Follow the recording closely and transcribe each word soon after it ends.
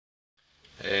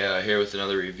Here with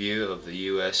another review of the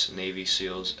U.S. Navy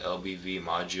SEALs LBV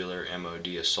Modular MOD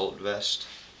Assault Vest.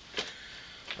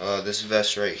 This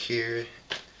vest right here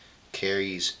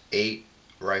carries 8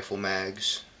 rifle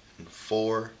mags and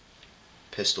 4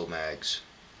 pistol mags,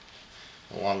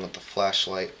 along with the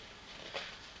flashlight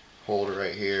holder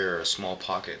right here, or a small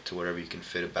pocket to whatever you can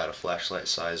fit about a flashlight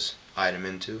size item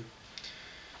into.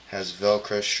 Has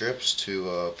Velcro strips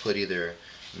to put either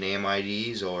name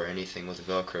IDs or anything with a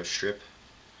Velcro strip.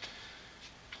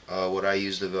 What I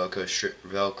use the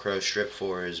Velcro strip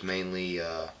for is mainly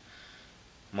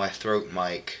my throat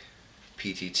mic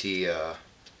PTT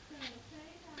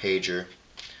pager.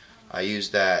 I use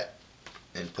that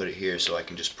and put it here so I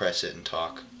can just press it and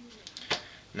talk.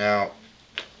 Now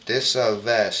this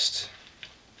vest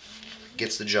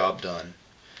gets the job done.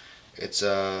 It's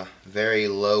a very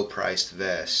low priced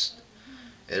vest.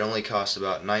 It only costs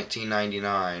about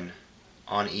 $19.99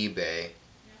 on eBay,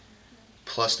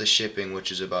 plus the shipping,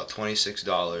 which is about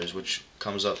 $26, which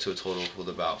comes up to a total with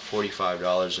about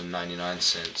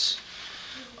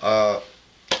 $45.99.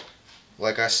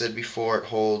 Like I said before, it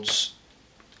holds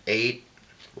 8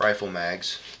 rifle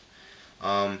mags.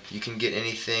 You can get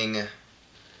anything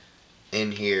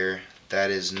in here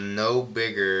that is no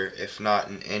bigger, if not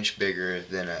an inch bigger,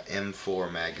 than an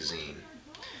M4 magazine,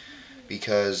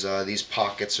 because these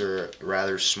pockets are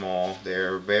rather small.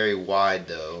 They're very wide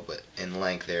though, but in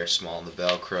length they're small, and the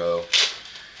Velcro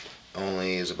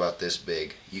only is about this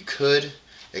big. You could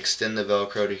extend the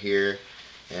Velcro to here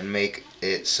and make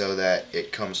it so that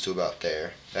it comes to about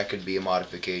there. That could be a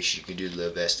modification you can do to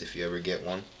the vest if you ever get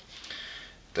one.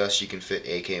 Thus you can fit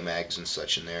AK mags and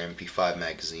such in there, MP5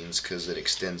 magazines, because it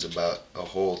extends about a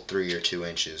whole 3 or 2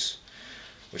 inches,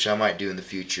 which I might do in the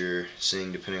future,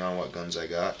 seeing depending on what guns I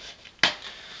got.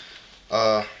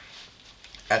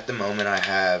 At the moment I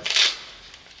have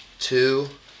 2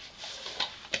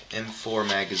 M4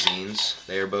 magazines.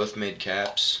 They are both mid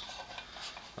caps.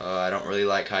 I don't really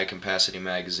like high capacity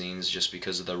magazines just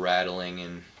because of the rattling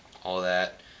and all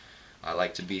that. I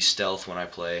like to be stealth when I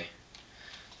play.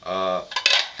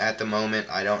 At the moment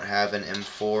I don't have an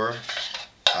M4.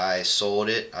 I sold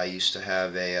it. I used to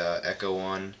have a Echo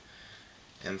 1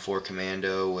 M4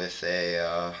 Commando with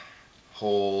a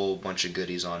whole bunch of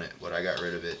goodies on it, but I got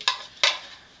rid of it.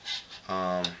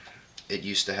 It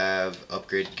used to have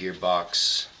upgraded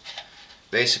gearbox.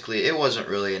 Basically it wasn't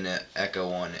really an Echo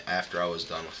 1 after I was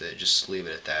done with it, just leave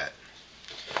it at that.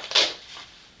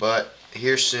 But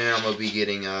here soon I'm going to be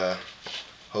getting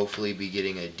hopefully be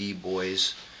getting a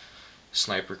D-Boys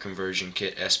sniper conversion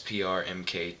kit, SPR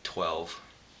MK12.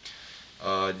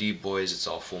 D-Boys, it's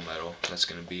all full metal. That's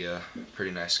going to be a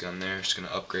pretty nice gun there. Just going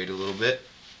to upgrade a little bit.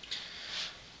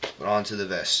 But on to the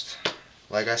vest.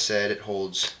 Like I said, it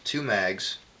holds 2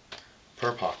 mags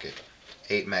per pocket,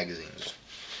 8 magazines.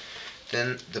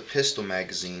 Then the pistol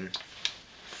magazine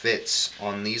fits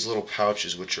on these little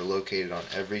pouches, which are located on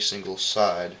every single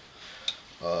side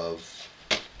of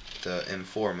the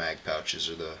M4 mag pouches,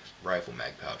 or the rifle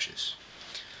mag pouches.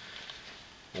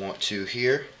 I want 2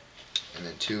 here and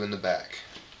then 2 in the back.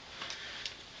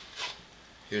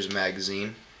 Here's a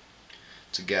magazine.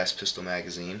 It's a gas pistol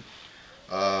magazine.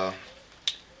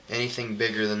 Anything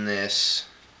bigger than this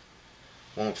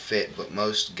won't fit, but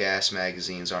most gas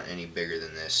magazines aren't any bigger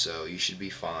than this, so you should be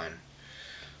fine.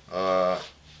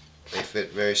 They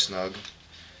fit very snug,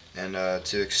 and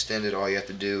to extend it, all you have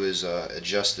to do is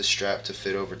adjust the strap to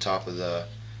fit over top of the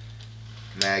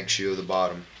mag shoe of the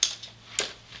bottom.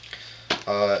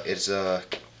 It's a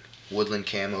woodland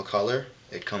camo color.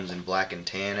 It comes in black and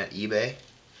tan at eBay.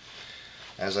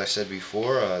 As I said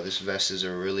before, this vest is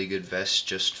a really good vest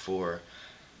just for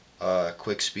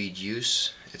quick speed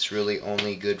use. It's really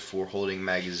only good for holding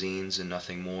magazines and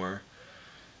nothing more.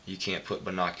 You can't put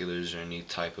binoculars or any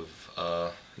type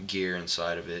of gear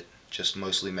inside of it, just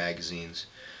mostly magazines.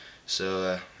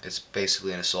 So it's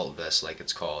basically an assault vest, like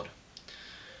it's called.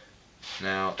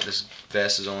 Now this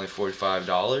vest is only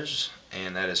 $45,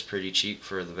 and that is pretty cheap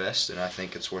for the vest, and I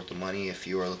think it's worth the money if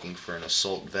you are looking for an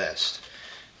assault vest.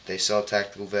 They sell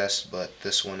tactical vests, but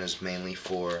this one is mainly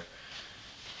for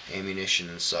ammunition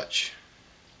and such.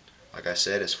 Like I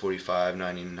said, it's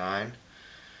 $45.99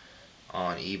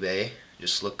 on eBay.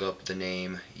 Just look up the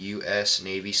name U.S.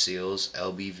 Navy SEALs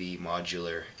LBV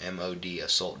Modular MOD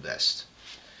Assault Vest.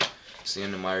 That's the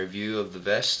end of my review of the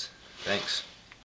vest. Thanks.